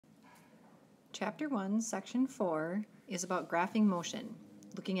Chapter 1, Section 4 is about graphing motion,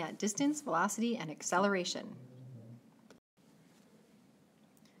 looking at distance, velocity, and acceleration.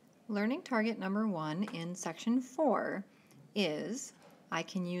 Learning target number 1 in Section 4 is I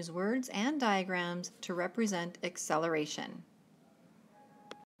can use words and diagrams to represent acceleration.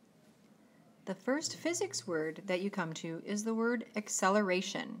 The first physics word that you come to is the word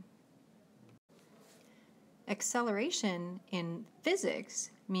acceleration. Acceleration in physics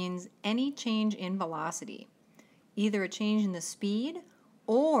means any change in velocity, either a change in the speed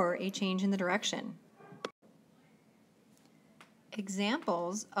or a change in the direction.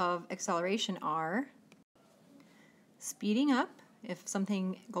 Examples of acceleration are speeding up if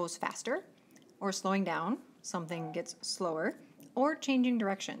something goes faster, or slowing down, something gets slower, or changing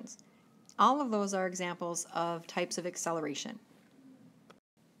directions. All of those are examples of types of acceleration.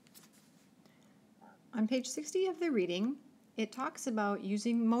 On page 60 of the reading, it talks about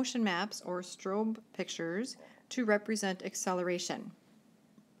using motion maps or strobe pictures to represent acceleration.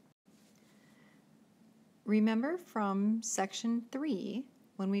 Remember from section 3,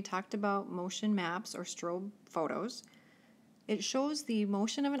 when we talked about motion maps or strobe photos, it shows the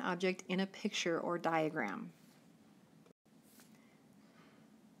motion of an object in a picture or diagram.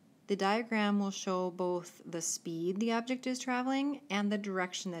 The diagram will show both the speed the object is traveling and the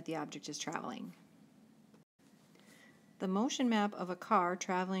direction that the object is traveling. The motion map of a car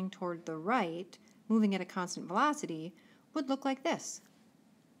traveling toward the right, moving at a constant velocity, would look like this.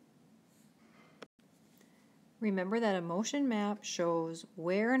 Remember that a motion map shows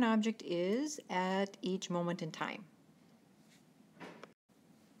where an object is at each moment in time.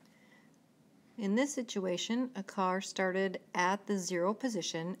 In this situation, a car started at the 0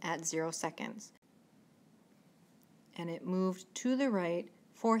 position at 0 seconds, and it moved to the right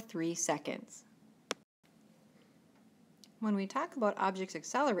for 3 seconds. When we talk about objects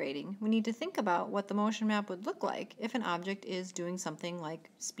accelerating, we need to think about what the motion map would look like if an object is doing something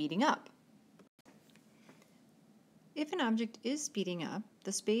like speeding up. If an object is speeding up,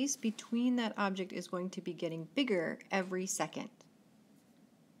 the space between that object is going to be getting bigger every second.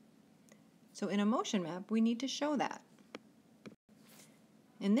 So in a motion map, we need to show that.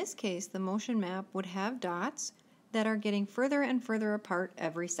 In this case, the motion map would have dots that are getting further and further apart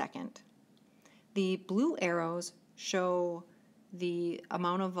every second. The blue arrows show the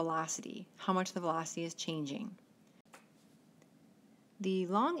amount of velocity, how much the velocity is changing. The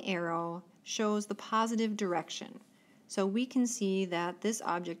long arrow shows the positive direction. So we can see that this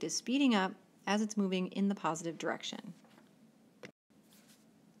object is speeding up as it's moving in the positive direction.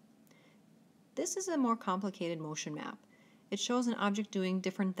 This is a more complicated motion map. It shows an object doing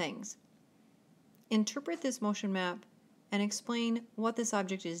different things. Interpret this motion map and explain what this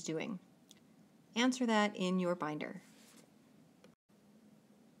object is doing. Answer that in your binder.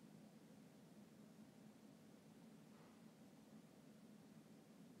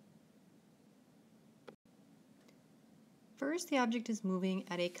 First, the object is moving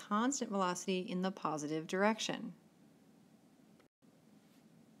at a constant velocity in the positive direction.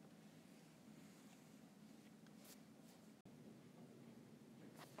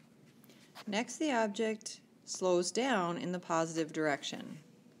 Next, the object slows down in the positive direction.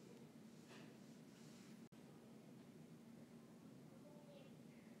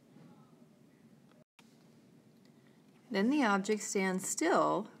 Then the object stands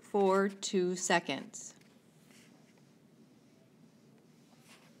still for 2 seconds.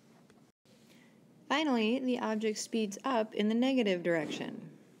 Finally, the object speeds up in the negative direction.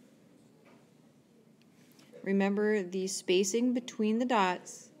 Remember, the spacing between the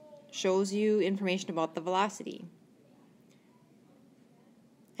dots shows you information about the velocity.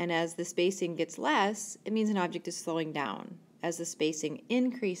 And as the spacing gets less, it means an object is slowing down. As the spacing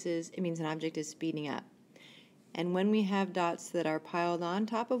increases, it means an object is speeding up. And when we have dots that are piled on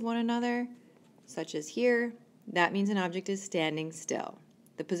top of one another, such as here, that means an object is standing still.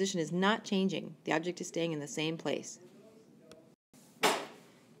 The position is not changing. The object is staying in the same place.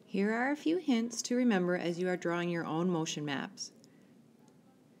 Here are a few hints to remember as you are drawing your own motion maps.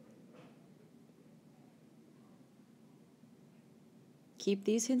 Keep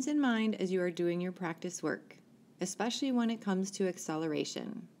these hints in mind as you are doing your practice work, especially when it comes to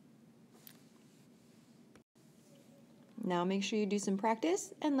acceleration. Now make sure you do some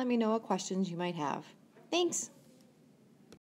practice and let me know what questions you might have. Thanks!